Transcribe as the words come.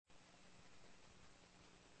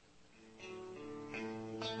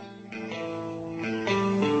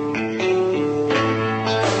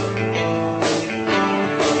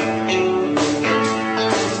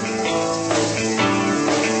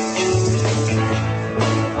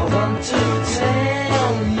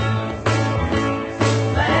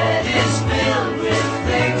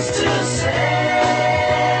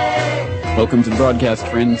Welcome to the broadcast,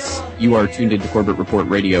 friends. You are tuned into Corbett Report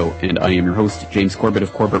Radio, and I am your host, James Corbett of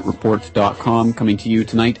CorbettReport.com, coming to you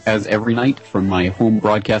tonight, as every night, from my home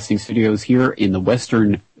broadcasting studios here in the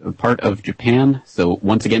western part of Japan. So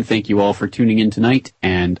once again, thank you all for tuning in tonight.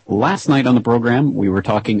 And last night on the program, we were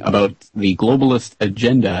talking about the globalist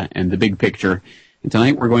agenda and the big picture. And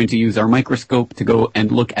tonight we're going to use our microscope to go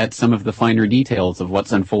and look at some of the finer details of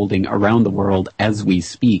what's unfolding around the world as we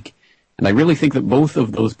speak. And I really think that both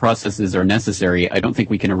of those processes are necessary. I don't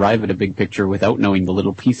think we can arrive at a big picture without knowing the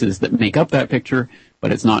little pieces that make up that picture,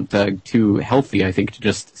 but it's not too healthy, I think, to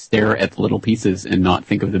just stare at the little pieces and not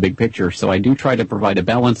think of the big picture. So I do try to provide a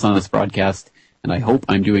balance on this broadcast, and I hope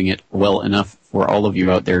I'm doing it well enough for all of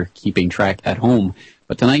you out there keeping track at home.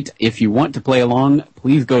 But tonight, if you want to play along,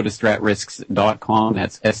 please go to StratRisks.com.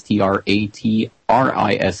 That's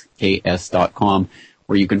StratRisks.com,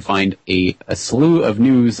 where you can find a slew of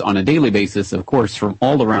news on a daily basis, of course, from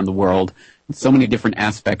all around the world. So many different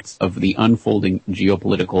aspects of the unfolding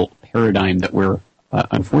geopolitical paradigm that we're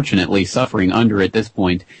unfortunately suffering under at this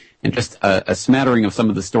point. And just a smattering of some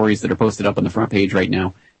of the stories that are posted up on the front page right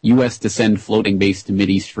now. U.S. to send floating base to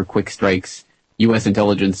Mideast for quick strikes. U.S.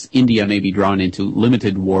 intelligence, India may be drawn into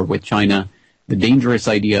limited war with China. The dangerous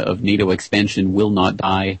idea of NATO expansion will not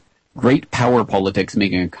die. Great power politics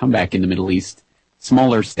making a comeback in the Middle East.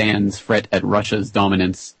 Smaller stands fret at Russia's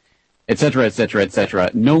dominance, etc., etc.,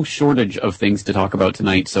 etc. No shortage of things to talk about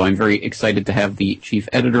tonight, so I'm very excited to have the chief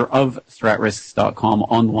editor of StratRisks.com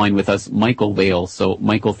on the line with us, Michael Vail. So,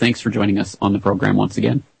 Michael, thanks for joining us on the program once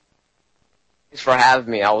again. Thanks for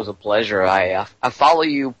having me. Always a pleasure. I follow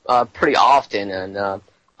you pretty often, and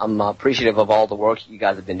I'm appreciative of all the work you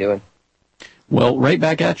guys have been doing. Well, right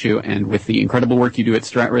back at you, and with the incredible work you do at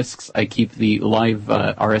StratRisks, I keep the live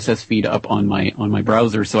RSS feed up on my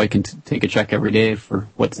browser so I can take a check every day for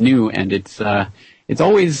what's new, and it's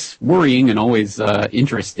always worrying and always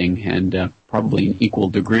interesting, and probably in equal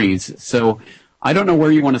degrees. So I don't know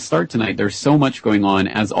where you want to start tonight. There's so much going on,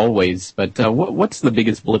 as always, but what's the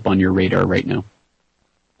biggest blip on your radar right now?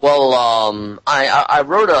 Well, I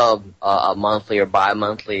wrote a monthly or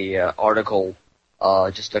bi-monthly article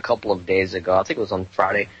just a couple of days ago. I think it was on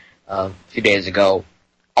Friday, a few days ago,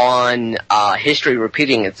 on history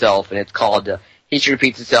repeating itself, and it's called History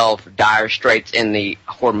Repeats Itself, Dire Straits in the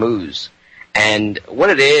Hormuz. And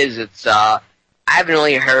what it is, it's I haven't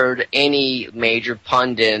really heard any major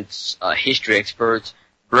pundits, history experts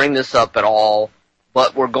bring this up at all,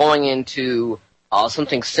 but we're going into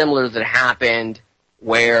something similar that happened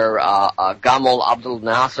where Gamal Abdel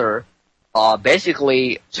Nasser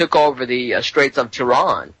basically took over the Straits of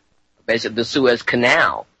Tiran, basically the Suez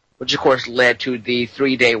Canal, which of course led to the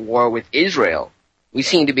 3-day war with Israel. We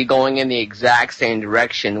seem to be going in the exact same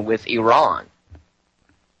direction with Iran.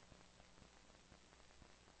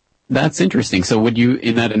 That's interesting. So would you,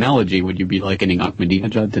 in that analogy, would you be likening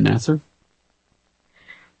Ahmadinejad to Nasser?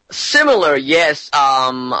 Similar, yes.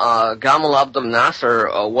 Gamal Abdel Nasser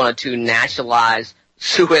wanted to nationalize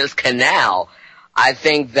Suez Canal. I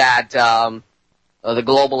think that the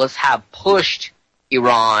globalists have pushed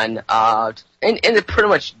Iran, and they're pretty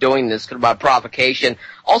much doing this by provocation.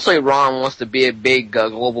 Also, Iran wants to be a big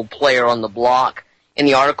global player on the block. In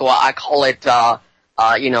the article, I call it, the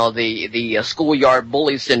schoolyard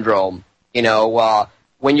bully syndrome.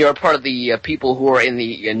 When you're a part of the people who are in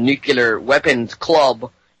the nuclear weapons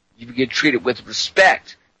club, you get treated with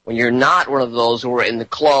respect. When you're not one of those who are in the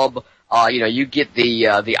club, you get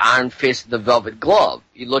the iron fist, the velvet glove.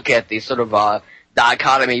 You look at the sort of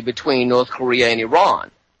dichotomy between North Korea and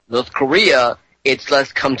Iran. North Korea, it's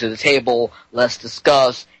let's come to the table, let's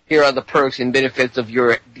discuss. Here are the perks and benefits of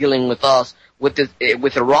your dealing with us. With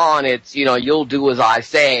Iran, it's you'll do as I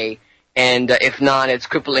say, and if not, it's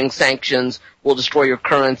crippling sanctions. We'll destroy your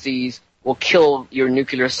currencies. We'll kill your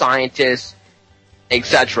nuclear scientists,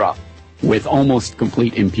 etc. With almost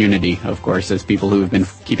complete impunity, of course, as people who have been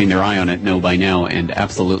keeping their eye on it know by now, and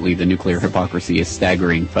absolutely the nuclear hypocrisy is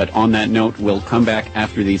staggering. But on that note, we'll come back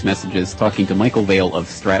after these messages talking to Michael Vail of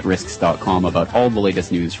StratRisks.com about all the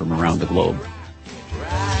latest news from around the globe.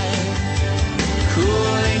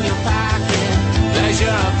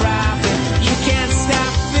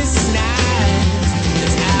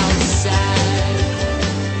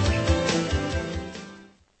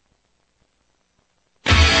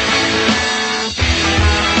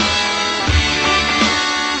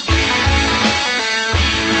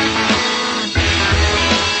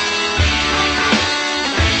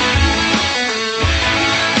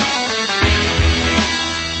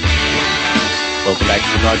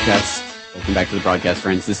 Welcome back to the broadcast,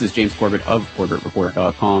 friends. This is James Corbett of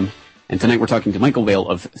CorbettReport.com, and tonight we're talking to Michael Vail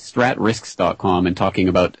of StratRisks.com and talking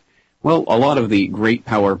about Well, a lot of the great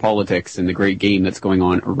power politics and the great game that's going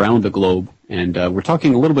on around the globe. And we're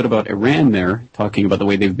talking a little bit about Iran there, talking about the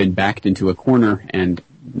way they've been backed into a corner and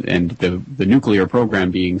the nuclear program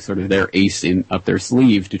being sort of their ace up their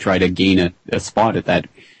sleeve to try to gain a spot at that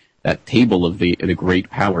table of the great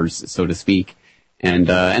powers, so to speak. And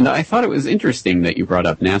I thought it was interesting that you brought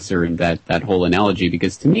up Nasser and that whole analogy,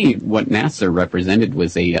 because to me, what Nasser represented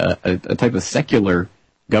was a type of secular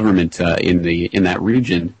government in that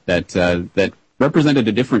region that represented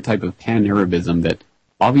a different type of pan-Arabism that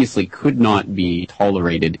obviously could not be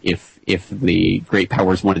tolerated if the great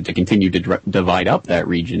powers wanted to continue to divide up that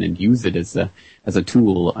region and use it as a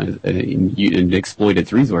tool and exploit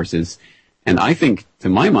its resources. And I think, to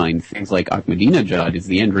my mind, things like Ahmadinejad is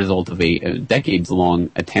the end result of a decades-long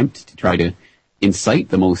attempt to try to incite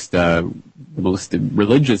the most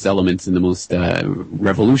religious elements and the most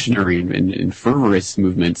revolutionary and fervorous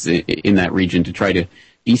movements in that region to try to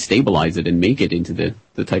destabilize it and make it into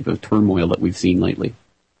the type of turmoil that we've seen lately.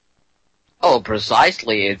 Oh,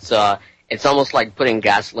 precisely. It's almost like putting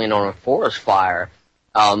gasoline on a forest fire.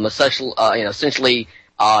 Essentially,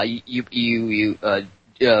 you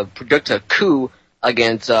predict a coup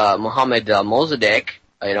against Mohammad Mossadegh,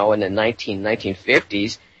 in the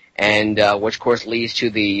 1950s, and which of course leads to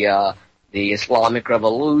the Islamic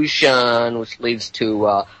Revolution, which leads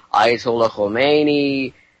to Ayatollah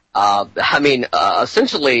Khomeini.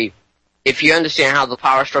 Essentially, if you understand how the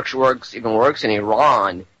power structure works in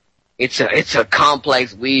Iran, it's a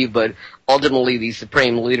complex weave, but ultimately the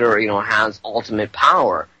supreme leader, has ultimate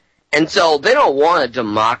power. And so they don't want a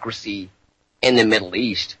democracy in the Middle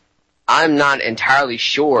East. I'm not entirely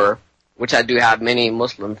sure, which I do have many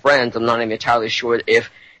Muslim friends, I'm not even entirely sure if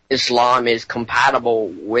Islam is compatible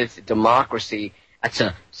with democracy. That's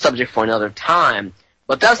a subject for another time.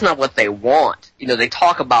 But that's not what they want. They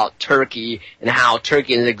talk about Turkey and how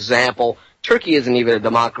Turkey is an example. Turkey isn't even a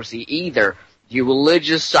democracy either. The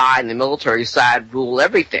religious side and the military side rule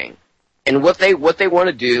everything. And what they want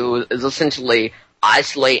to do is essentially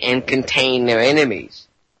isolate and contain their enemies.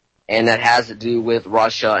 And that has to do with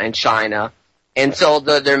Russia and China. And so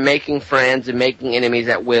they're making friends and making enemies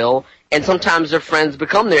at will. And sometimes their friends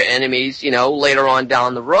become their enemies, later on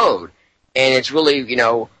down the road. And it's really,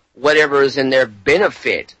 whatever is in their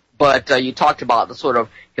benefit. But you talked about the sort of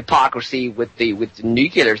hypocrisy with the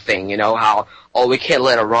nuclear thing, how, we can't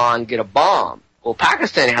let Iran get a bomb. Well,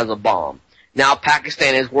 Pakistan has a bomb. Now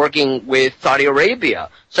Pakistan is working with Saudi Arabia.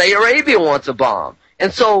 Saudi Arabia wants a bomb.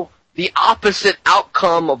 And so the opposite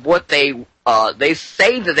outcome of what they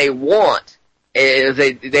say that they want is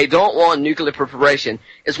they don't want nuclear proliferation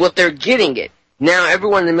is what they're getting it. Now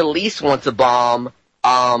everyone in the Middle East wants a bomb.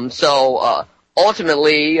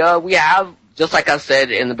 Ultimately, we have, just like I said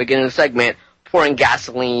in the beginning of the segment, pouring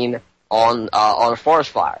gasoline on a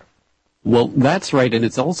forest fire. Well, that's right, and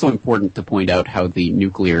it's also important to point out how the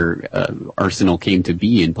nuclear arsenal came to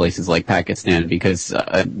be in places like Pakistan, because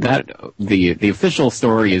the official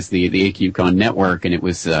story is the AQCon network, and it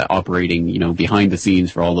was operating, behind the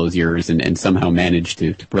scenes for all those years, and somehow managed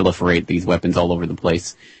to proliferate these weapons all over the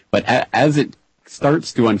place. But as it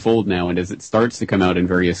starts to unfold now, and as it starts to come out in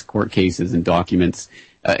various court cases and documents,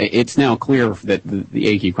 it's now clear that the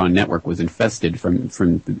AQCon network was infested from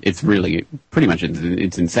its really pretty much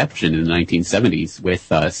its inception in the 1970s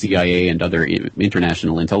with CIA and other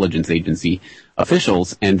international intelligence agency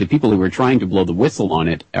officials, and the people who were trying to blow the whistle on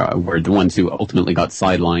it were the ones who ultimately got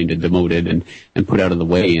sidelined and demoted and put out of the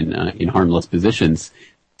way in harmless positions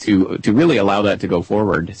to really allow that to go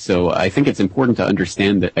forward. So I think it's important to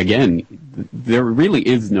understand that, again, there really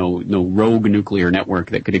is no rogue nuclear network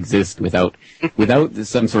that could exist without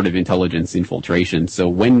some sort of intelligence infiltration. So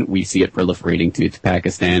when we see it proliferating to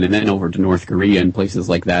Pakistan and then over to North Korea and places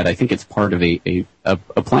like that, I think it's part of a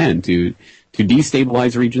plan to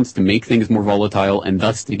destabilize regions, to make things more volatile, and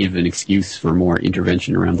thus to give an excuse for more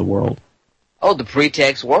intervention around the world. Oh, the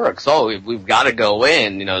pretext works. Oh, we've got to go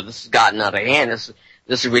in. This has gotten out of hand.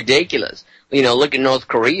 This is ridiculous. Look at North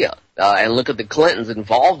Korea and look at the Clintons'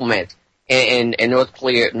 involvement in North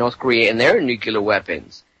Korea and their nuclear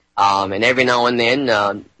weapons. And every now and then,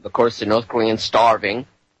 of course, the North Koreans starving.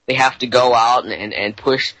 They have to go out and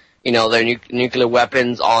push, their nuclear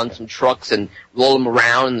weapons on some trucks and roll them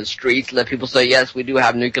around in the streets. Let people say, yes, we do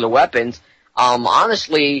have nuclear weapons.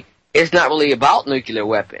 Honestly, it's not really about nuclear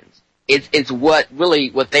weapons. It's what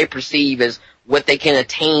they perceive as what they can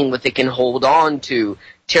attain, what they can hold on to,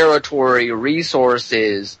 territory,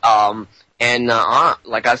 resources, and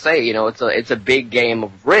like I say, it's a big game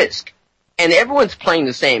of risk. And everyone's playing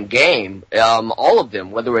the same game, all of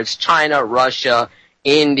them, whether it's China, Russia,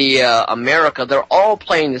 India, America, they're all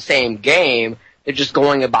playing the same game, They're just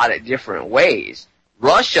going about it different ways.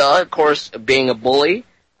 Russia, of course, being a bully,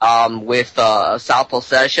 with South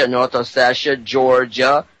Ossetia, North Ossetia,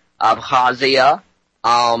 Georgia, Abkhazia.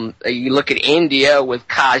 You look at India with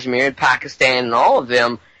Kashmir and Pakistan and all of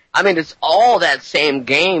them. I mean, it's all that same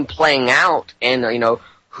game playing out, and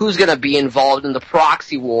who's going to be involved in the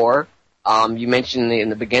proxy war? You mentioned in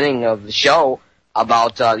the beginning of the show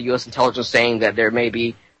about the U.S. intelligence saying that there may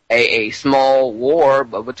be a small war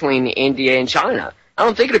between India and China. I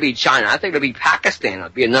don't think it'll be China. I think it'll be Pakistan. It'll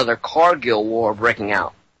be another Kargil war breaking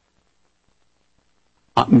out.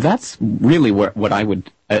 That's really what I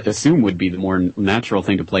would assume would be the more natural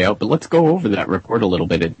thing to play out. But let's go over that report a little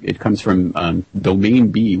bit. It comes from Domain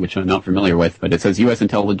B, which I'm not familiar with, but it says U.S.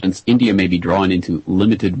 intelligence, India may be drawn into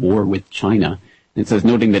limited war with China. It says,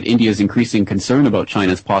 noting that India's increasing concern about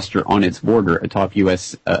China's posture on its border, a top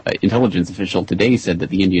U.S. Intelligence official today said that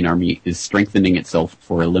the Indian Army is strengthening itself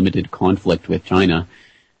for a limited conflict with China.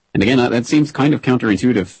 And again, that seems kind of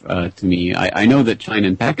counterintuitive to me. I know that China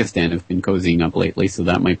and Pakistan have been cozying up lately, so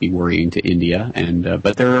that might be worrying to India.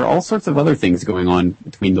 But there are all sorts of other things going on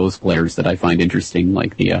between those players that I find interesting,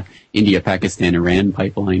 like the India-Pakistan-Iran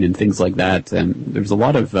pipeline and things like that. And there's a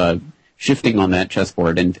lot of shifting on that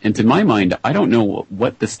chessboard. And to my mind, I don't know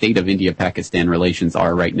what the state of India-Pakistan relations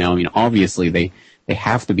are right now. I mean, obviously they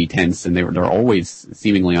have to be tense, and they're always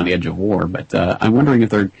seemingly on the edge of war. But I'm wondering if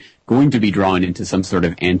they're going to be drawn into some sort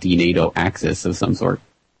of anti-NATO axis of some sort.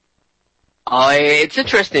 It's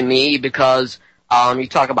interesting to me because you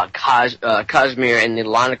talk about Kashmir and the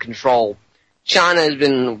line of control. China has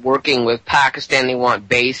been working with Pakistan. They want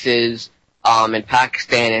bases in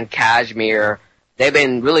Pakistan and Kashmir. They've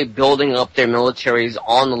been really building up their militaries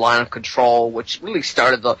on the line of control, which really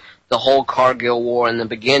started the whole Kargil war in the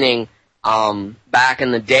beginning, back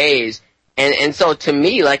in the days. And so to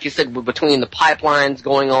me, like you said, between the pipelines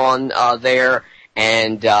going on there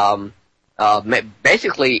and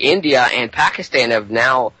basically India and Pakistan have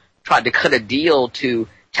now tried to cut a deal to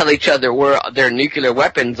tell each other where their nuclear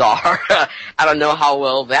weapons are. I don't know how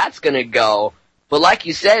well that's going to go. But like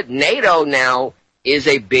you said, NATO now is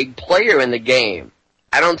a big player in the game.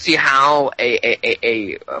 I don't see how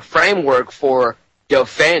a framework for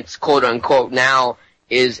defense, quote unquote, now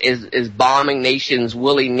is bombing nations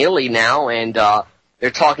willy-nilly now, and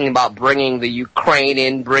they're talking about bringing the Ukraine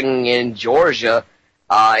in, bringing in Georgia.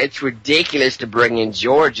 It's ridiculous to bring in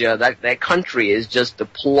Georgia. That country is just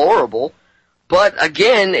deplorable. But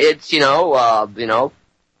again, it's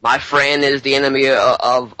my friend is the enemy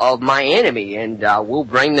of my enemy, and we'll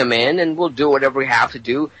bring them in, and we'll do whatever we have to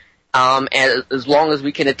do, as long as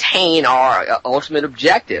we can attain our ultimate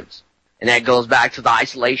objectives. And that goes back to the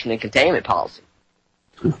isolation and containment policy.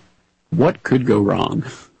 What could go wrong?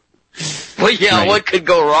 Well, yeah, Right. What could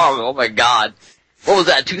go wrong? Oh my God. What was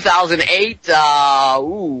that, 2008?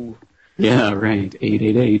 Ooh. Yeah, right.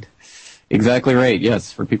 888. Exactly right.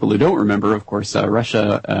 Yes. For people who don't remember, of course,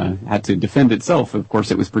 Russia had to defend itself. Of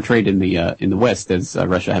course, it was portrayed in the West as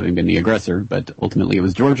Russia having been the aggressor, but ultimately it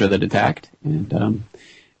was Georgia that attacked, and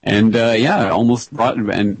almost brought.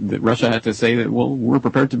 And Russia had to say that, well, we're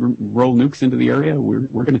prepared to roll nukes into the area. We're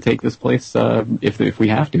going to take this place if we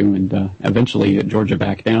have to. And eventually, Georgia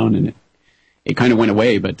backed down, and it kind of went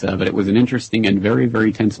away. But it was an interesting and very,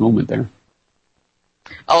 very tense moment there.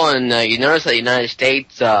 Oh, and you notice that the United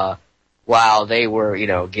States, while they were,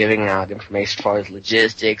 giving out information as far as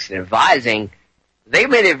logistics and advising, they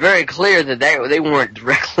made it very clear that they weren't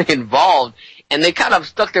directly involved, and they kind of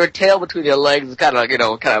stuck their tail between their legs and kind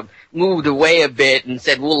of moved away a bit and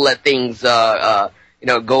said, we'll let things,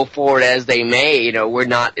 go forward as they may. We're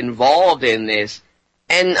not involved in this.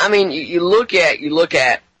 And I mean, you look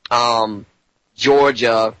at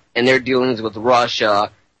Georgia and their dealings with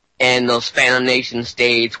Russia and those phantom nation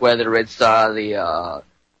states, whether it's the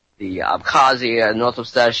Abkhazia, North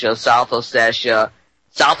Ossetia, South Ossetia.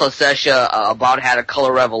 South Ossetia about had a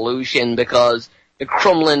color revolution because the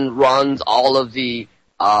Kremlin runs all of the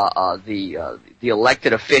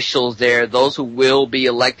elected officials there, those who will be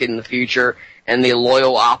elected in the future, and the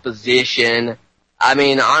loyal opposition. I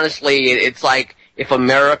mean, honestly, it's like if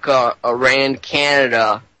America ran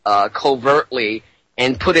Canada covertly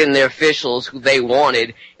and put in their officials who they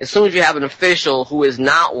wanted. As soon as you have an official who is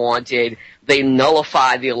not wanted, they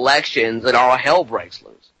nullify the elections and all hell breaks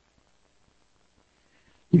loose.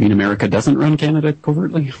 You mean America doesn't run Canada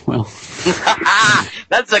covertly? Well,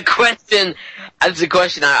 That's a question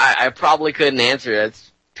I probably couldn't answer.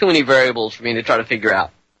 That's too many variables for me to try to figure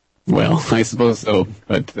out. Well, I suppose so.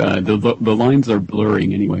 But the lines are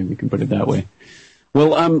blurring anyway. We can put it that way.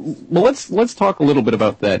 Well, let's talk a little bit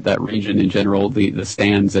about that region in general. The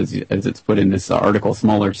stands, as it's put in this article,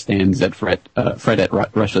 smaller stands that fret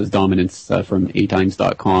at Russia's dominance from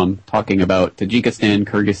atimes.com, talking about Tajikistan,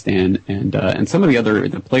 Kyrgyzstan, and some of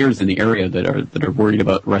the players in the area that are worried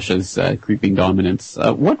about Russia's creeping dominance.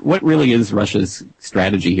 What really is Russia's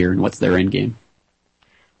strategy here, and what's their end game?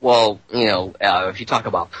 Well, if you talk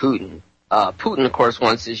about Putin, Putin, of course,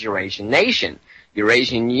 wants his Eurasian nation,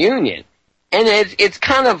 Eurasian Union. And it's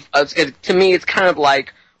kind of, to me, it's kind of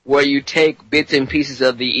like where you take bits and pieces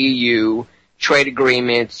of the EU, trade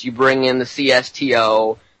agreements, you bring in the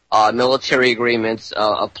CSTO, military agreements,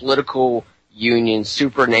 a political union,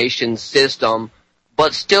 supernation system,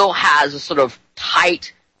 but still has a sort of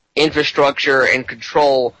tight infrastructure and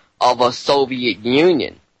control of a Soviet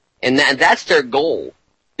Union. And that's their goal.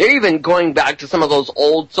 They're even going back to some of those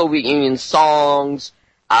old Soviet Union songs.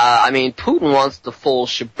 Putin wants the full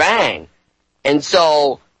shebang. And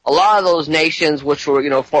so a lot of those nations, which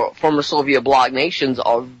were, former Soviet bloc nations,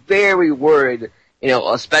 are very worried,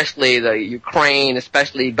 especially the Ukraine,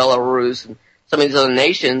 especially Belarus and some of these other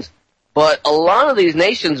nations. But a lot of these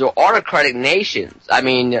nations are autocratic nations. I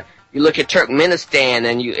mean, you look at Turkmenistan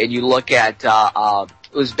and you look at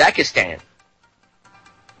Uzbekistan.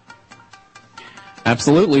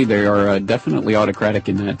 Absolutely, they are definitely autocratic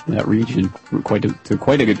in that region to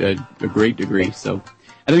quite a great degree. So,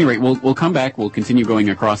 at any rate, we'll come back. We'll continue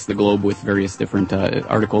going across the globe with various different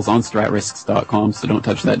articles on StratRisks.com. So don't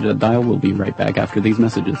touch that dial. We'll be right back after these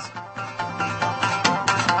messages.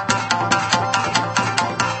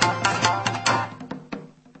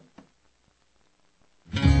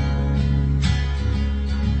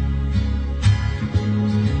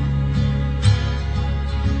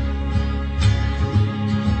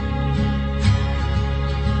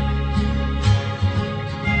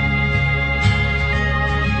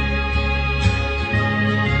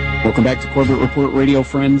 Welcome back to Corbett Report Radio,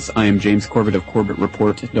 friends. I am James Corbett of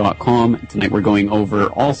CorbettReport.com. Tonight we're going over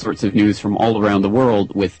all sorts of news from all around the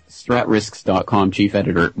world with StratRisks.com Chief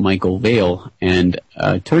Editor Michael Vail. And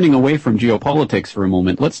turning away from geopolitics for a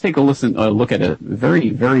moment, let's take a look at a very,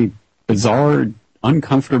 very bizarre,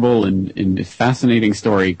 uncomfortable, and fascinating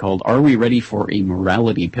story called "Are We Ready for a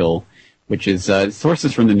Morality Pill?" which is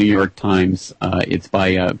sources from the New York Times. It's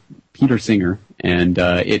by Peter Singer. And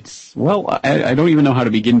it's, well, I don't even know how to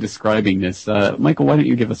begin describing this. Michael, why don't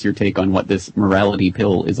you give us your take on what this morality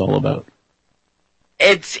pill is all about?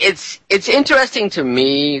 It's interesting to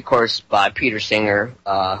me, of course, by Peter Singer,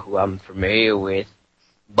 who I'm familiar with.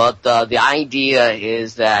 But the idea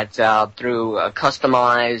is that through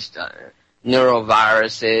customized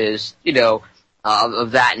neuroviruses,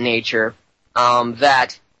 of that nature,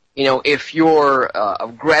 that, if you're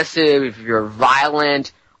aggressive, if you're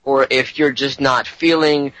violent, or if you're just not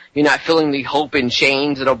feeling the hope and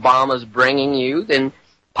change that Obama's bringing you, then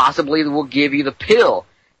possibly we'll give you the pill.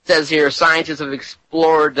 It says here, scientists have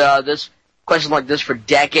explored this question like this for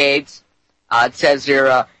decades. It says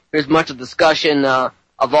here, there's much of discussion of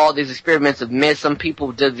all these experiments of myths. Some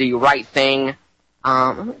people did the right thing.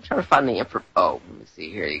 I'm trying to find the let me see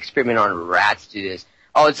here. The experiment on rats do this.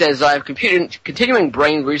 It says continuing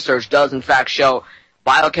brain research does in fact show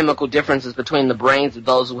biochemical differences between the brains of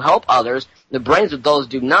those who help others, the brains of those who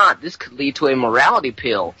do not. This could lead to a morality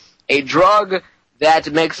pill, a drug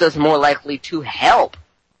that makes us more likely to help.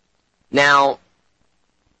 Now,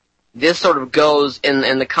 this sort of goes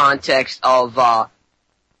in the context of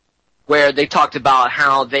where they talked about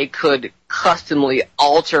how they could customly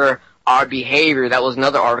alter our behavior. That was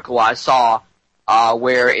another article I saw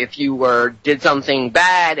where if you did something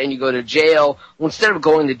bad and you go to jail, well, instead of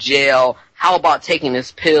going to jail, how about taking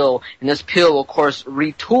this pill? And this pill will, of course,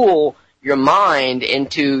 retool your mind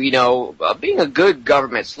into, being a good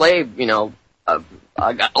government slave,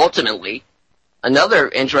 ultimately. Another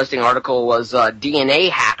interesting article was DNA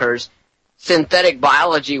hackers, synthetic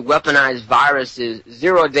biology, weaponized viruses,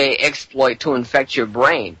 zero-day exploit to infect your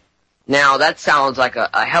brain. Now, that sounds like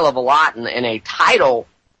a hell of a lot in a title,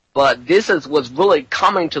 but this is what's really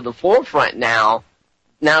coming to the forefront now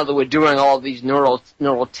that we're doing all these neural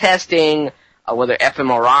testing, whether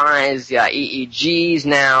fMRIs, EEGs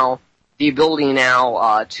now, the ability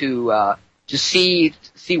now to see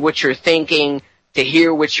what you're thinking, to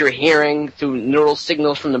hear what you're hearing through neural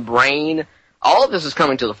signals from the brain. All of this is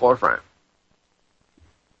coming to the forefront.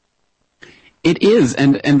 It is,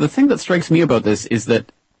 and the thing that strikes me about this is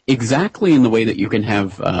that exactly in the way that you can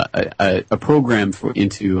have a program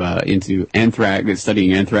into anthrax,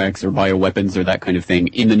 studying anthrax or bioweapons or that kind of thing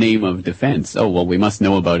in the name of defense. Oh, well, we must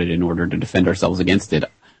know about it in order to defend ourselves against it.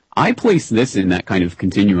 I place this in that kind of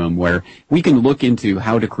continuum where we can look into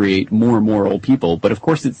how to create more moral people, but of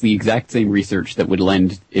course it's the exact same research that would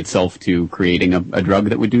lend itself to creating a drug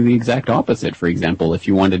that would do the exact opposite. For example, if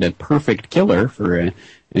you wanted a perfect killer for an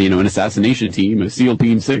assassination team, a SEAL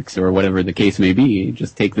Team 6 or whatever the case may be,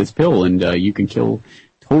 just take this pill and you can kill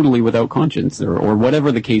totally without conscience or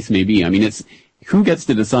whatever the case may be. I mean, it's who gets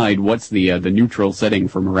to decide what's the neutral setting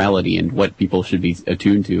for morality and what people should be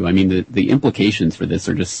attuned to? I mean, the implications for this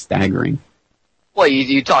are just staggering. Well,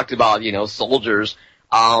 you talked about, soldiers.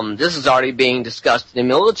 This is already being discussed in the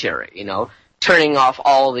military, turning off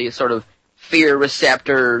all the sort of fear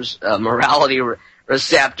receptors, morality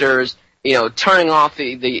receptors, turning off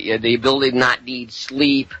the ability to not need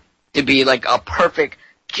sleep, to be like a perfect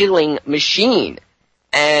killing machine.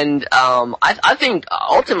 And I think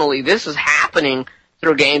ultimately this is happening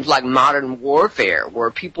through games like Modern Warfare,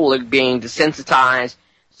 where people are being desensitized,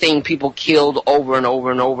 seeing people killed over and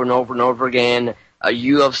over and over and over and over again,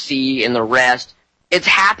 UFC and the rest. It's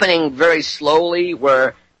happening very slowly,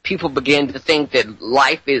 where people begin to think that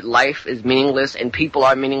life is meaningless and people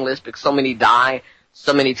are meaningless because so many die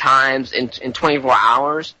so many times in 24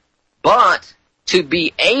 hours. But to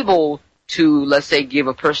be able to, let's say, give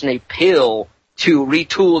a person a pill to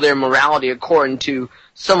retool their morality according to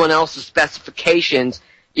someone else's specifications,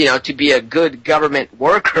 to be a good government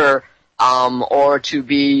worker, or to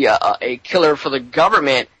be a killer for the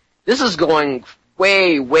government, this is going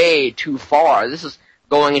way, way too far. This is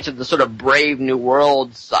going into the sort of Brave New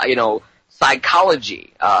World,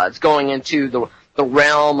 psychology. It's going into the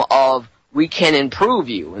realm of we can improve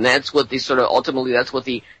you, and that's what ultimately that's what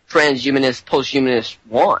the transhumanists, posthumanists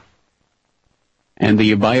want. And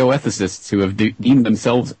the bioethicists who have deemed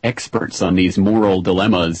themselves experts on these moral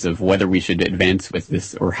dilemmas of whether we should advance with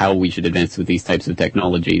this or how we should advance with these types of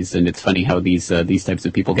technologies. And it's funny how these types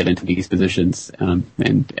of people get into these positions and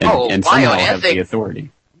somehow have the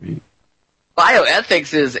authority. Right?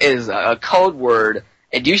 Bioethics is a code word.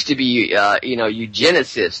 It used to be,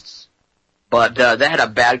 eugenicists, but that had a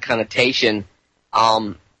bad connotation.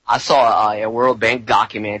 I saw a World Bank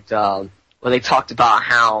document where they talked about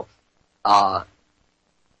how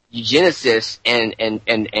eugenicists and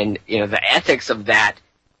the ethics of that,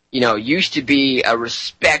 used to be a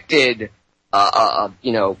respected of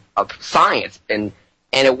science, and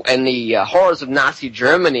the horrors of Nazi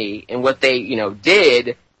Germany and what they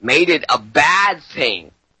did made it a bad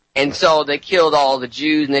thing. And so they killed all the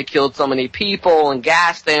Jews, and they killed so many people and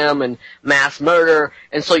gassed them and mass murder.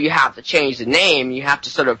 And so you have to change the name. You have to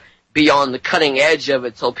sort of be on the cutting edge of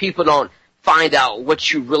it so people don't find out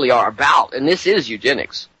what you really are about. And this is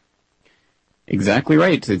eugenics. Exactly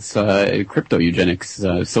right. It's crypto eugenics,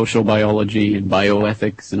 social biology and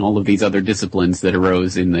bioethics and all of these other disciplines that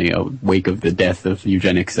arose in the wake of the death of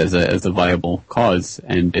eugenics as a viable cause.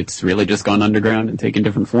 And it's really just gone underground and taken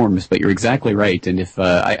different forms. But you're exactly right. And if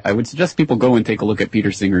I would suggest people go and take a look at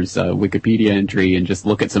Peter Singer's Wikipedia entry and just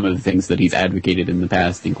look at some of the things that he's advocated in the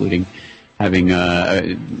past, including having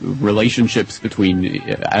relationships between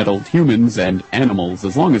adult humans and animals.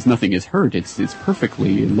 As long as nothing is hurt, it's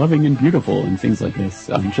perfectly loving and beautiful and things like this.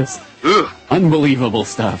 Just unbelievable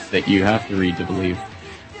stuff that you have to read to believe.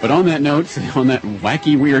 But on that note, on that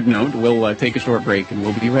wacky, weird note, we'll take a short break, and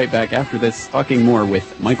we'll be right back after this talking more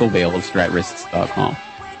with Michael Vail of StratRisks.com.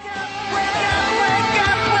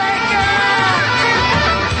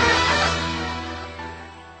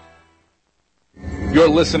 You're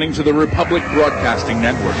listening to the Republic Broadcasting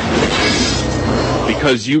Network,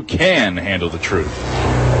 because you can handle the truth.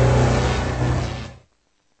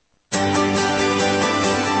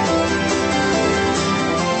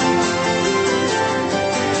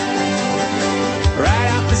 Right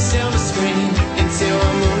off the silver screen into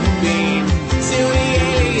a moonbeam to the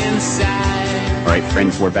alien side. All right,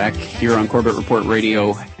 friends, we're back here on Corbett Report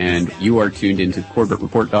Radio, and you are tuned into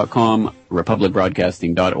CorbettReport.com,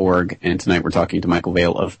 republicbroadcasting.org, and tonight we're talking to Michael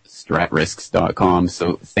Vail of StratRisks.com.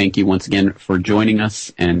 So thank you once again for joining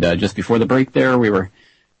us. And just before the break there, we were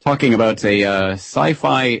talking about a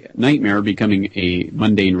sci-fi nightmare becoming a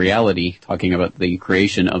mundane reality, talking about the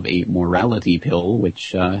creation of a morality pill,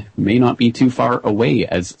 which may not be too far away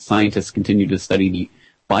as scientists continue to study the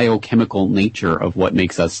biochemical nature of what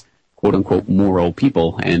makes us quote-unquote moral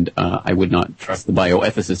people, and I would not trust the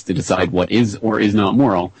bioethicist to decide what is or is not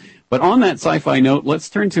moral. But on that sci-fi note, let's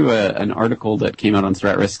turn to an article that came out on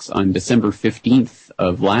StratRisks on December 15th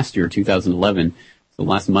of last year, 2011, so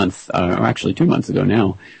last month, or actually 2 months ago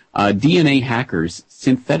now. DNA hackers,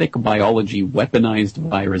 synthetic biology weaponized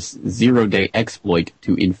virus, zero-day exploit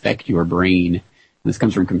to infect your brain. This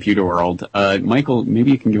comes from Computer World. Michael, maybe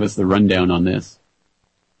you can give us the rundown on this.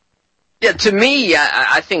 Yeah, to me,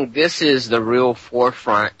 I think this is the real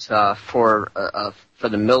forefront for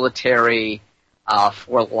the military,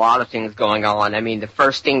 for a lot of things going on. I mean, the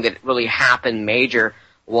first thing that really happened major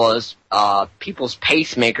was people's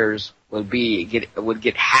pacemakers would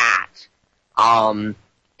get hacked, and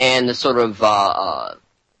the sort of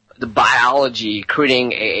the biology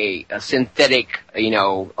creating a synthetic,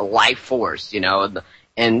 a life force, and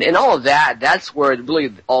all of that. That's where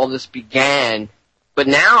really all this began. But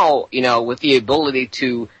now, with the ability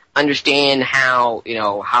to understand how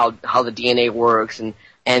the DNA works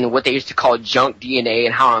and what they used to call junk DNA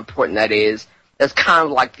and how important that is, that's kind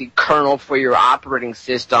of like the kernel for your operating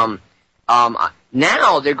system.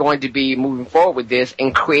 Now they're going to be moving forward with this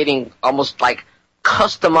and creating almost like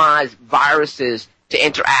customized viruses to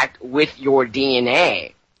interact with your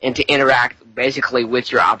DNA and to interact basically with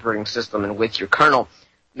your operating system and with your kernel.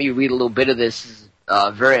 Let me read a little bit of this. This is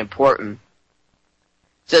very important.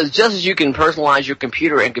 It says, just as you can personalize your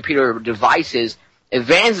computer and computer devices,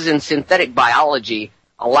 advances in synthetic biology,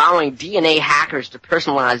 allowing DNA hackers to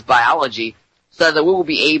personalize biology so that we will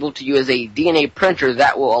be able to use a DNA printer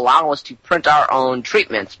that will allow us to print our own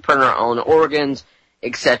treatments, print our own organs,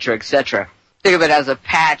 etc., etc. Think of it as a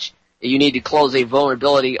patch that you need to close a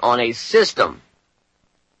vulnerability on a system.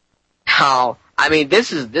 Now, I mean,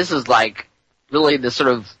 this is like really the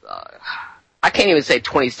sort of, I can't even say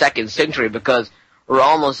 22nd century because we're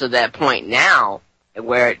almost at that point now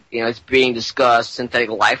where, it's being discussed, synthetic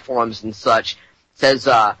life forms and such. It says,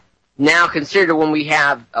 now consider when we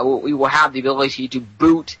will have the ability to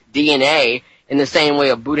boot DNA in the same way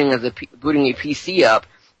of booting a PC up,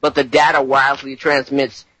 but the data wirelessly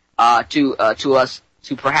transmits to us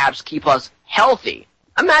to perhaps keep us healthy.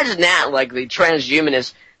 Imagine that, like the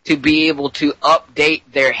transhumanists to be able to update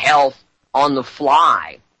their health on the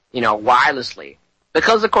fly, wirelessly.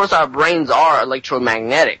 Because of course our brains are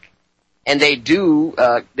electromagnetic, and they do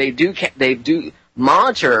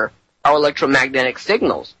monitor our electromagnetic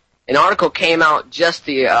signals. An article came out just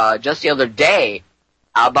the other day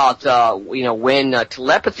about when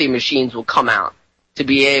telepathy machines will come out to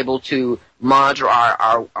be able to monitor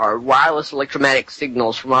our wireless electromagnetic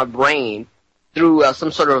signals from our brain through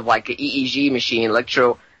some sort of like an EEG machine,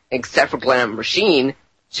 electroencephalogram machine,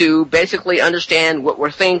 to basically understand what we're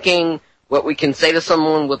thinking, what we can say to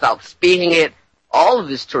someone without speaking it. All of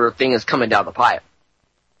this sort of thing is coming down the pipe.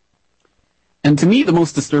 And to me, the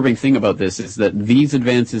most disturbing thing about this is that these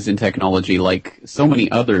advances in technology, like so many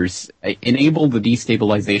others, enable the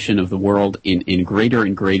destabilization of the world in greater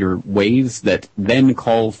and greater ways that then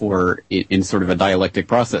call for, in sort of a dialectic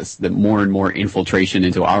process, that more and more infiltration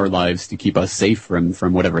into our lives to keep us safe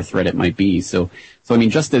from whatever threat it might be. So I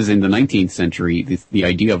mean, just as in the 19th century, the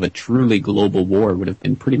idea of a truly global war would have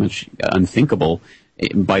been pretty much unthinkable.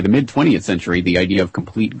 By the mid-20th century, the idea of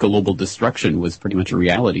complete global destruction was pretty much a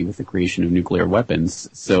reality with the creation of nuclear weapons.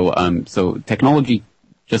 So technology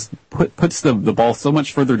just puts the ball so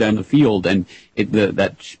much further down the field, and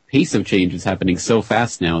that pace of change is happening so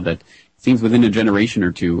fast now that it seems within a generation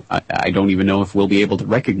or two, I don't even know if we'll be able to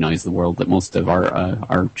recognize the world that most of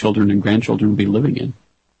our children and grandchildren will be living in.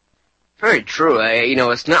 Very true.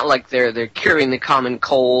 It's not like they're curing the common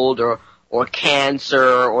cold or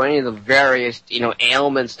cancer or any of the various,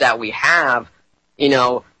 ailments that we have.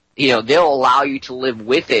 They'll allow you to live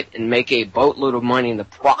with it and make a boatload of money in the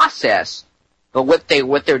process. But what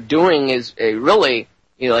they're doing is really,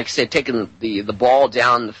 like I said, taking the ball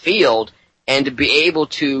down the field and to be able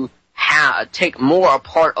to take more a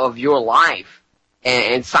part of your life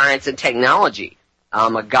and science and technology.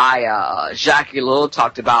 A guy, Jacques Ellul,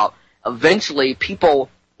 talked about eventually people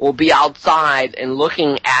will be outside and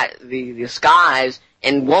looking at the skies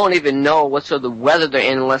and won't even know what sort of weather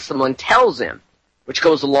they're in unless someone tells them, which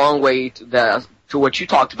goes a long way to what you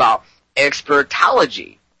talked about,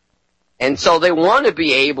 expertology. And so they want to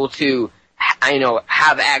be able to,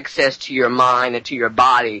 have access to your mind and to your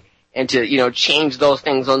body and to, change those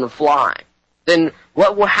things on the fly. Then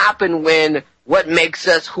what will happen when what makes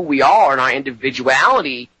us who we are and our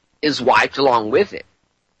individuality is wiped along with it?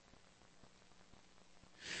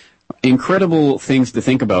 Incredible things to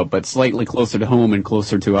think about, but slightly closer to home and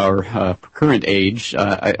closer to our current age.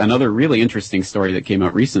 Another really interesting story that came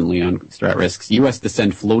out recently on StratRisks: U.S. to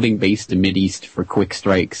send floating base to Mideast for quick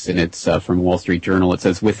strikes, and it's from Wall Street Journal. It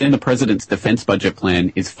says, within the president's defense budget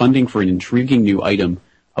plan is funding for an intriguing new item,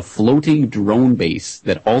 a floating drone base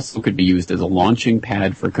that also could be used as a launching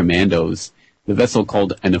pad for commandos. The vessel,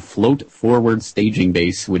 called an afloat forward staging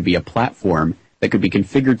base, would be a platform that could be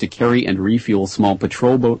configured to carry and refuel small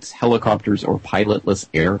patrol boats, helicopters, or pilotless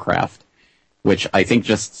aircraft. which I think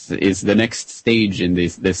just is the next stage in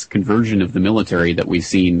this conversion of the military that we've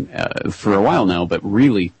seen for a while now, but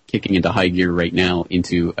really kicking into high gear right now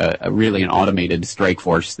into really an automated strike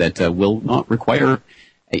force that will not require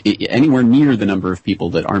anywhere near the number of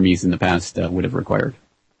people that armies in the past would have required.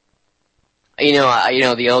 You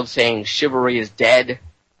know, the old saying, chivalry is dead.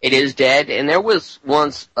 It is dead. And there was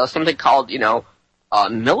once something called,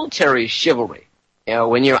 military chivalry. You know,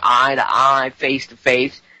 when you're eye to eye, face to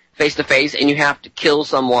face, and you have to kill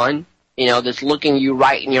someone, that's looking you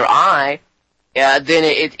right in your eye, then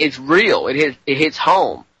it's real. It hits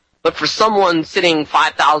home. But for someone sitting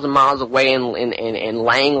 5,000 miles away in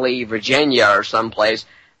Langley, Virginia or someplace,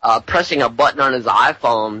 pressing a button on his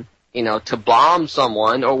iPhone, to bomb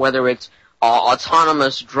someone, or whether it's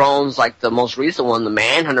autonomous drones like the most recent one, the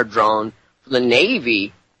Manhunter drone for the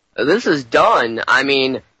Navy, this is done. I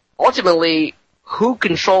mean, ultimately, who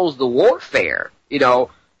controls the warfare?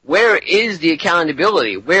 Where is the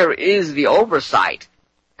accountability? Where is the oversight?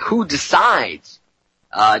 Who decides?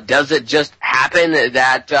 Does it just happen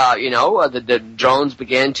that, the drones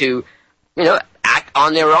begin to, act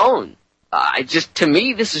on their own? To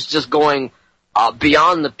me, this is just going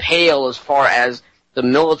beyond the pale as far as the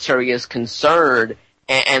military is concerned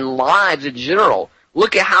and lives in general.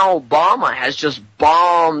 Look at how Obama has just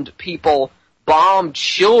bombed people, bombed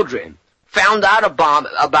children, found out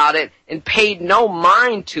about it, and paid no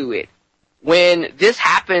mind to it. When this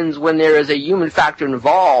happens, when there is a human factor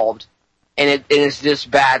involved, and it's this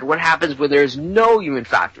bad, what happens when there's no human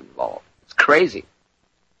factor involved? It's crazy.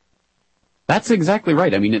 That's exactly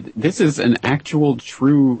right. I mean, this is an actual,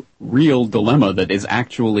 true, real dilemma that is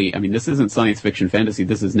actually, this isn't science fiction fantasy,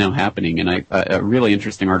 this is now happening. And a really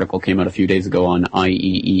interesting article came out a few days ago on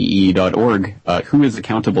IEEE.org, who is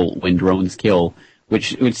accountable when drones kill,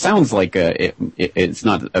 which sounds like it's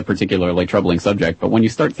not a particularly troubling subject, but when you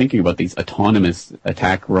start thinking about these autonomous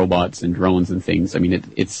attack robots and drones and things,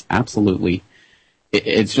 it's absolutely,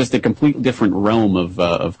 it's just a completely different realm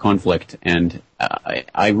of conflict, and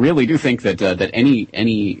I really do think that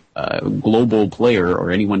any global player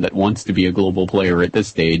or anyone that wants to be a global player at this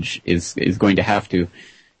stage is going to have to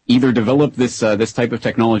either develop this type of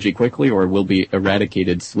technology quickly or will be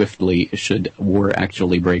eradicated swiftly should war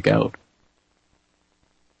actually break out.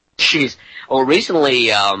 Jeez. Well, recently,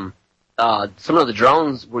 some of the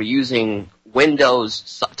drones were using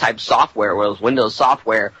Windows type software, well, it was Windows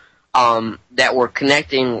software, that were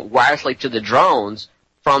connecting wirelessly to the drones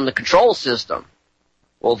from the control system.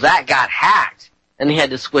 Well, that got hacked, and they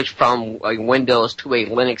had to switch from Windows to a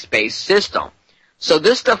Linux-based system. So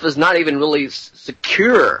this stuff is not even really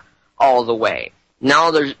secure all the way.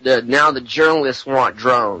 Now the journalists want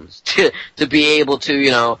drones to be able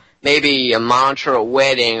to, maybe monitor a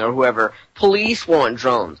wedding or whoever. Police want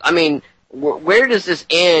drones. Where does this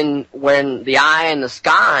end when the eye in the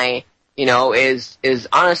sky, is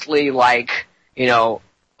honestly like, he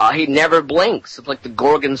never blinks. It's like the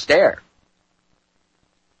Gorgon stare.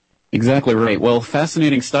 Exactly right. Well,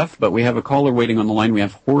 fascinating stuff, but we have a caller waiting on the line. We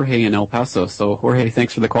have Jorge in El Paso. So, Jorge,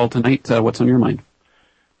 thanks for the call tonight. What's on your mind?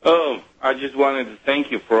 Oh, I just wanted to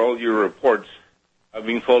thank you for all your reports. I've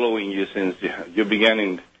been following you since you began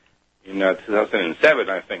in 2007,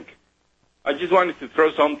 I think. I just wanted to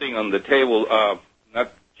throw something on the table,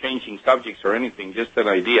 not changing subjects or anything, just an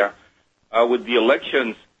idea. With the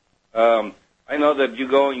elections, I know that you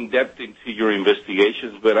go in depth into your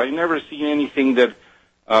investigations, but I never see anything that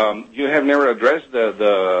you have never addressed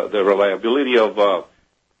the reliability of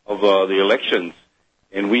the elections.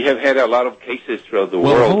 And we have had a lot of cases throughout the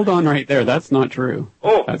world. Well, hold on right there. That's not true.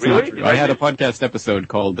 Oh, that's really? Not true. I had a podcast episode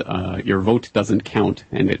called Your Vote Doesn't Count,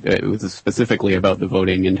 and it was specifically about the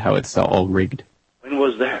voting and how it's all rigged. When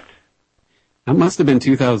was that? That must have been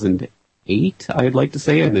 2008, I'd like to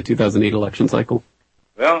say, in the 2008 election cycle.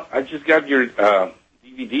 Well, I just got your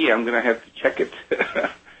DVD. I'm going to have to check it.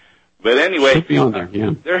 But anyway, should be on there,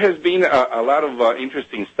 yeah. There has been a lot of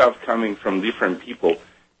interesting stuff coming from different people.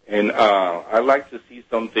 And I'd like to see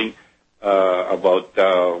something about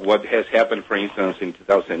what has happened, for instance, in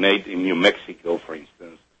 2008 in New Mexico, for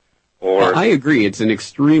instance. Well, I agree. It's an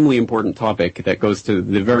extremely important topic that goes to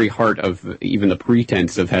the very heart of even the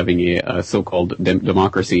pretense of having a so-called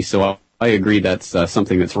democracy. So I agree that's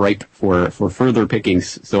something that's ripe for further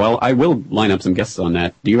pickings. So I will line up some guests on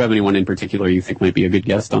that. Do you have anyone in particular you think might be a good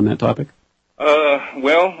guest on that topic?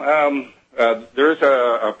 There's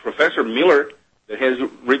a Professor Miller that has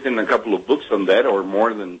written a couple of books on that, or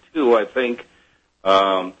more than two, I think.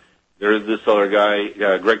 There's this other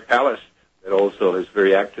guy, Greg Palast, that also is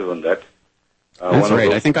very active on that. That's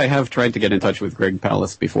right. I think I have tried to get in touch with Greg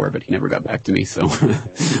Pallas before, but he never got back to me. So,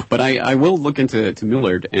 but I will look into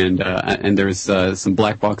Millard, and there's some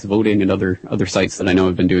black box voting and other sites that I know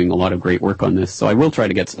have been doing a lot of great work on this. So I will try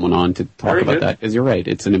to get someone on to talk about that, because you're right.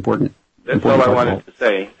 It's an important. That's all I wanted to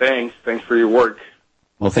say. Thanks for your work.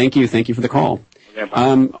 Well, thank you for the call.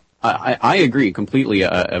 I agree completely.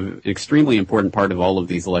 An extremely important part of all of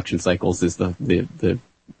these election cycles is the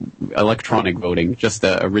electronic voting. Just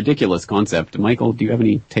a ridiculous concept. Michael, do you have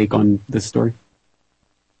any take on this story?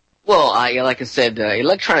 Well, like I said,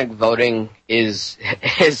 electronic voting is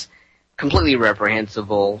completely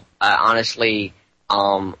reprehensible. Honestly,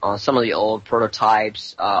 on some of the old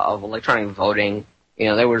prototypes of electronic voting,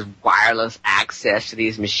 there was wireless access to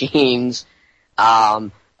these machines.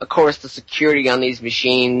 Of course, the security on these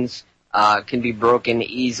machines can be broken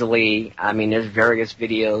easily. I mean, there's various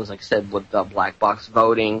videos, like I said, with black box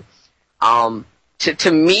voting.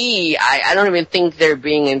 To me, I don't even think they're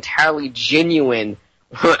being entirely genuine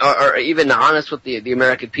or even honest with the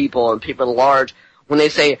American people and people at large when they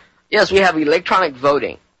say, yes, we have electronic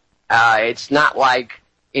voting. It's not like,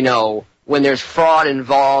 when there's fraud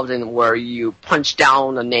involved and where you punch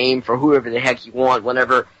down a name for whoever the heck you want,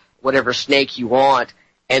 whatever snake you want,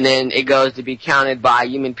 and then it goes to be counted by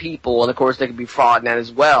human people, and of course there could be fraud in that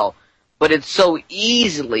as well. But it's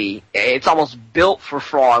it's almost built for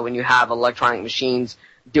fraud when you have electronic machines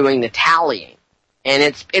doing the tallying. And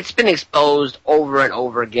it's been exposed over and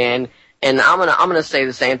over again, and I'm gonna say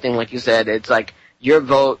the same thing like you said. It's like, your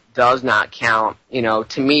vote does not count.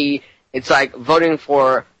 To me, it's like voting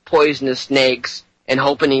for poisonous snakes and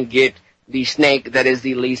hoping to get the snake that is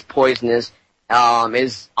the least poisonous,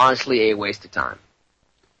 is honestly a waste of time.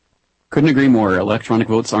 Couldn't agree more. Electronic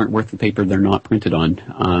votes aren't worth the paper they're not printed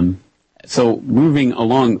on. So moving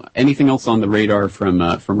along, anything else on the radar from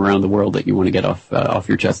around the world that you want to get off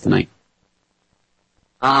your chest tonight?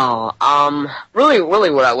 Really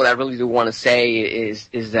what I really do want to say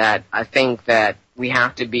is that I think that we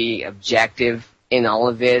have to be objective in all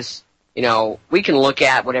of this. We can look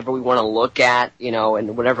at whatever we want to look at,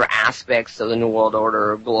 in whatever aspects of the New World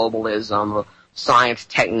Order, globalism, science,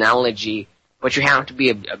 technology, but you have to be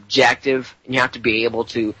objective, and you have to be able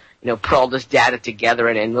to, put all this data together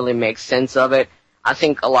and really make sense of it. I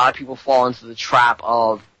think a lot of people fall into the trap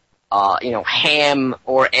of, ham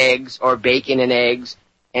or eggs or bacon and eggs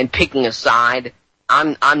and picking a side.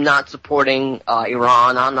 I'm not supporting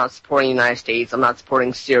Iran. I'm not supporting the United States. I'm not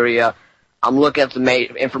supporting Syria. I'm looking at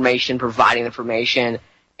the information, providing information,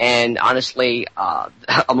 and honestly, a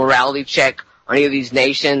morality check on any of these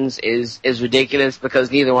nations is ridiculous because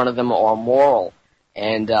neither one of them are moral,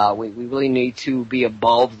 and we really need to be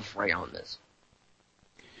above the fray on this.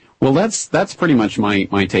 Well, that's pretty much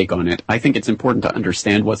my take on it. I think it's important to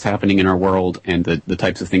understand what's happening in our world and the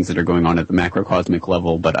types of things that are going on at the macrocosmic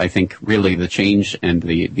level, but I think really the change and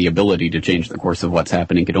the ability to change the course of what's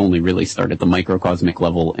happening could only really start at the microcosmic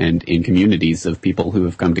level and in communities of people who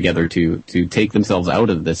have come together to take themselves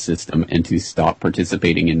out of this system and to stop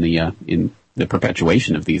participating in the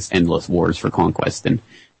perpetuation of these endless wars for conquest and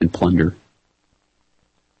plunder.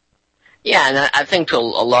 Yeah, and I think to a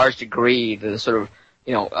large degree, the sort of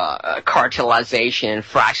cartelization and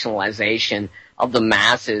fractionalization of the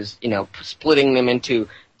masses, splitting them into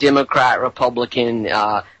Democrat, Republican,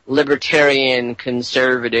 libertarian,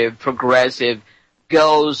 conservative, progressive,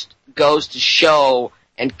 goes to show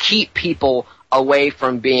and keep people away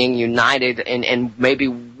from being united in maybe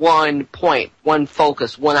one point, one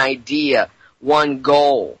focus, one idea, one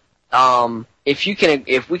goal. If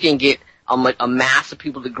we can get a mass of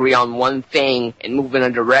people to agree on one thing and move in a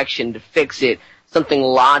direction to fix it, something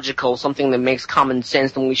logical, something that makes common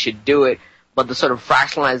sense, then we should do it. But the sort of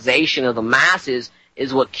fractionalization of the masses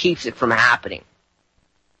is what keeps it from happening.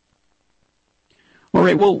 All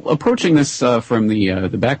right. Well, approaching this from the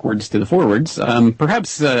backwards to the forwards,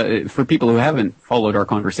 perhaps for people who haven't followed our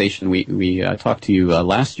conversation, we talked to you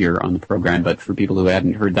last year on the program, but for people who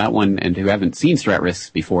hadn't heard that one and who haven't seen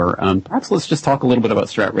StratRisks before, perhaps let's just talk a little bit about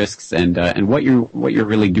StratRisks and what you're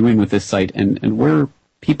really doing with this site and where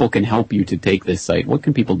people can help you to take this site. What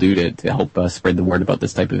can people do to help spread the word about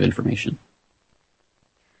this type of information?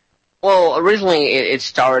 Well, originally it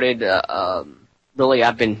started. Really,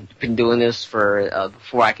 I've been doing this for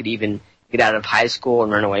before I could even get out of high school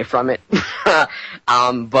and run away from it. But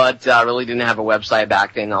I really didn't have a website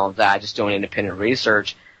back then and all of that, just doing independent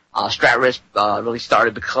research. StratRisks really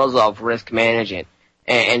started because of risk management.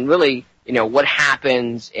 And really, what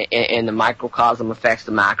happens in the microcosm affects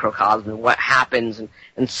the macrocosm, and what happens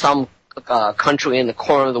in some country in the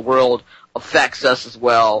corner of the world affects us as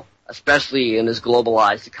well, especially in this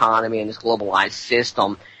globalized economy and this globalized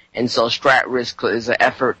system. And so StratRisks is an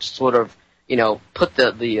effort to sort of, put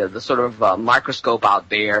the sort of microscope out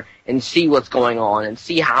there and see what's going on and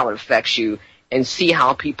see how it affects you and see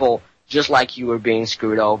how people just like you are being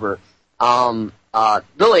screwed over.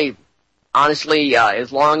 Really, honestly,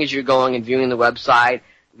 as long as you're going and viewing the website,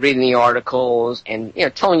 reading the articles, and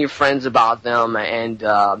telling your friends about them, and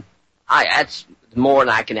that's more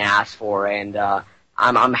than I can ask for. And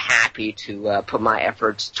I'm happy to put my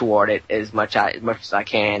efforts toward it as much as I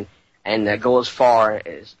can, and go as far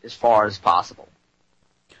as possible.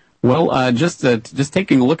 Well, just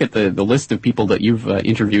taking a look at the list of people that you've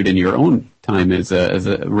interviewed in your own time as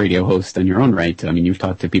a radio host in your own right. I mean, you've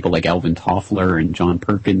talked to people like Alvin Toffler and John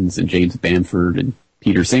Perkins and James Bamford and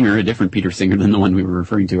Peter Singer, a different Peter Singer than the one we were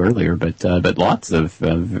referring to earlier, but lots of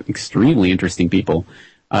extremely interesting people.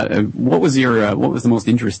 What was the most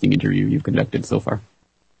interesting interview you've conducted so far?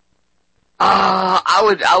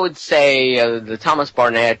 I would say the Thomas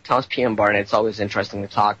P.M. Barnett's always interesting to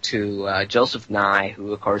talk to. Joseph Nye,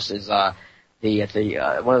 who of course is one of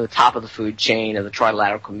the top of the food chain of the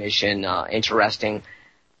Trilateral Commission. Interesting,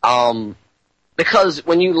 because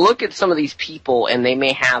when you look at some of these people, and they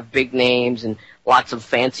may have big names and lots of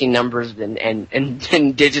fancy numbers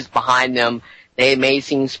and digits behind them, they may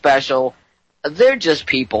seem special. They're just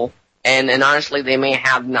people, and honestly, they may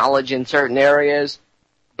have knowledge in certain areas.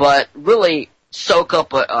 But really soak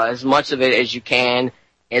up as much of it as you can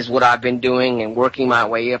is what I've been doing and working my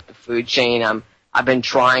way up the food chain. I've been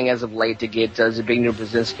trying as of late to get Zbigniew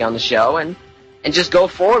Brzezinski on the show and just go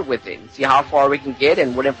forward with it and see how far we can get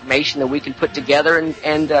and what information that we can put together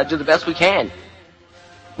and do the best we can.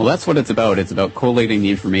 Well, that's what it's about. It's about collating the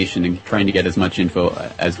information and trying to get as much info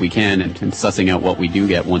as we can and sussing out what we do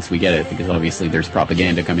get once we get it, because obviously there's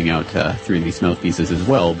propaganda coming out through these mouthpieces as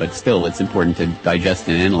well, but still it's important to digest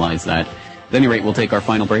and analyze that. At any rate, we'll take our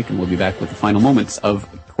final break and we'll be back with the final moments of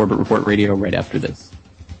Corbett Report Radio right after this.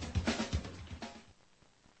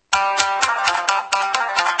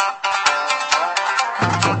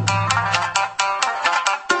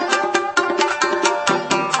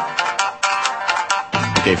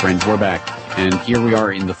 Okay, friends, we're back, and here we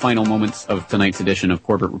are in the final moments of tonight's edition of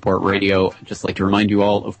Corbett Report Radio. I'd just like to remind you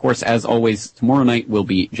all, of course, as always, tomorrow night will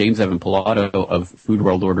be James Evan Pilato of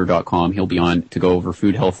foodworldorder.com. He'll be on to go over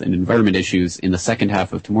food, health, and environment issues in the second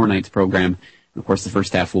half of tomorrow night's program. And of course, the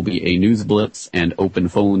first half will be a news blitz and open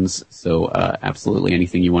phones, so absolutely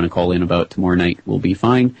anything you want to call in about tomorrow night will be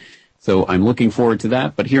fine. So I'm looking forward to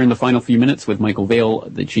that. But here in the final few minutes with Michael Vail,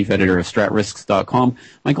 the chief editor of StratRisks.com.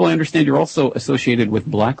 Michael, I understand you're also associated with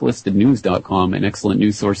BlacklistedNews.com, an excellent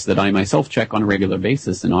news source that I myself check on a regular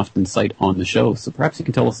basis and often cite on the show. So perhaps you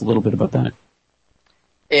can tell us a little bit about that.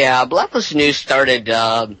 Yeah, Blacklisted News started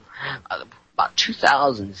about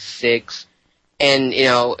 2006. And,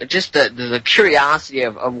 just the curiosity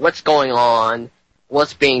of what's going on,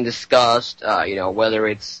 what's being discussed, whether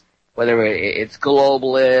it's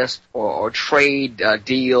globalist or trade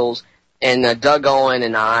deals, and Doug Owen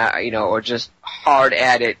and I, are just hard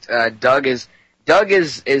at it. Doug is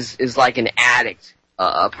like an addict,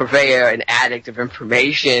 a purveyor, an addict of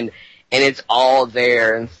information, and it's all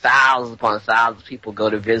there, and thousands upon thousands of people go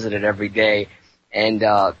to visit it every day. And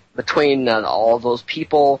between all those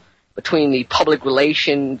people, between the public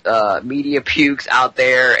relation media pukes out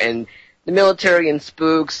there and the military and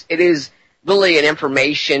spooks, it is really an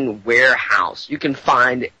information warehouse. You can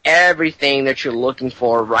find everything that you're looking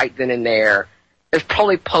for right then and there. There's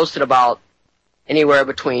probably posted about anywhere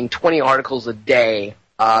between 20 articles a day.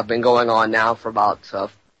 Been going on now for about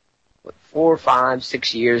 4, 5,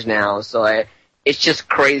 6 years now. So it's just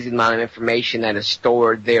crazy the amount of information that is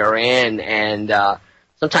stored therein. And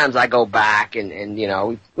sometimes I go back and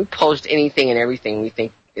we post anything and everything we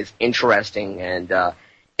think is interesting. And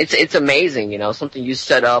it's amazing, something you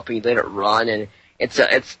set up and you let it run, and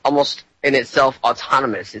it's almost in itself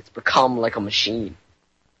autonomous. It's become like a machine.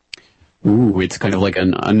 Ooh, it's kind of like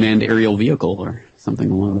an unmanned aerial vehicle or something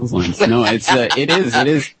along those lines. No, it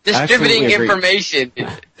is distributing information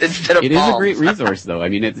instead of bombs. It is a great resource, though. I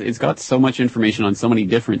mean, it's got so much information on so many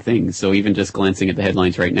different things. So even just glancing at the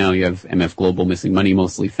headlines right now, you have MF Global missing money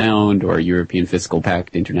mostly found, or European Fiscal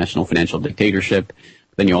Pact, international financial dictatorship.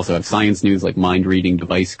 Then you also have science news like mind-reading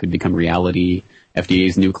device could become reality,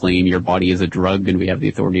 FDA's new claim, your body is a drug and we have the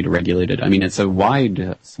authority to regulate it. I mean, it's a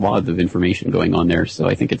wide swath of information going on there, so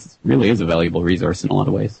I think it really is a valuable resource in a lot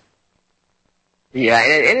of ways. Yeah,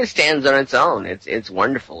 and it stands on its own. It's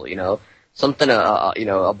wonderful, Something,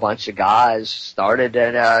 a bunch of guys started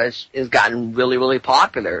that has gotten really, really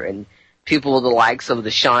popular, and people the likes of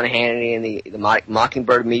the Sean Hannity and the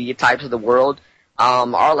Mockingbird media types of the world, our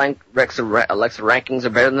Alexa rankings are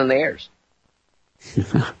better than theirs.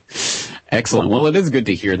 Excellent. Well, it is good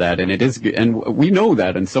to hear that, and it is good, and we know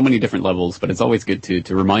that on so many different levels. But it's always good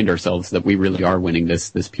to remind ourselves that we really are winning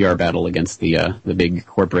this PR battle against the big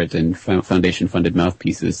corporate and foundation-funded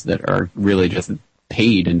mouthpieces that are really just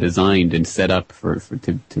paid and designed and set up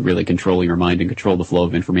to really control your mind and control the flow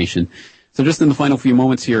of information. So, just in the final few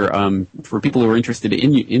moments here, for people who are interested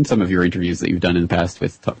in some of your interviews that you've done in the past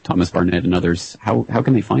with Thomas Barnett and others, how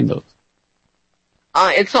can they find those?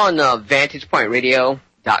 It's on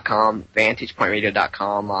VantagePointRadio.com,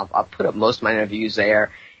 VantagePointRadio.com. I'll put up most of my interviews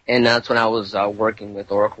there, and that's when I was working with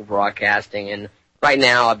Oracle Broadcasting. And right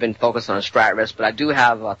now, I've been focused on StratRisks, but I do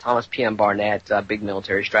have Thomas P.M. Barnett, big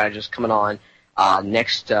military strategist, coming on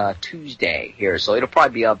next Tuesday here. So it'll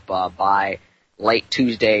probably be up by late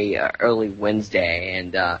Tuesday, early Wednesday,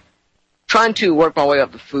 and trying to work my way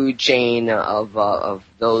up the food chain of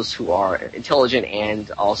those who are intelligent and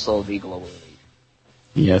also the global elite.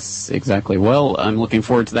 Yes, exactly. Well, I'm looking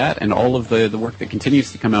forward to that and all of the work that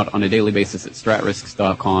continues to come out on a daily basis at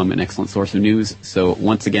StratRisks.com, an excellent source of news. So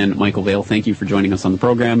once again, Michael Vail, thank you for joining us on the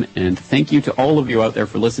program, and thank you to all of you out there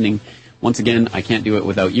for listening. Once again, I can't do it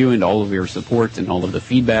without you and all of your support and all of the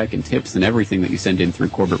feedback and tips and everything that you send in through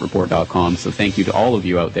CorbettReport.com. So thank you to all of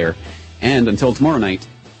you out there. And until tomorrow night,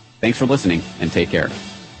 thanks for listening and take care.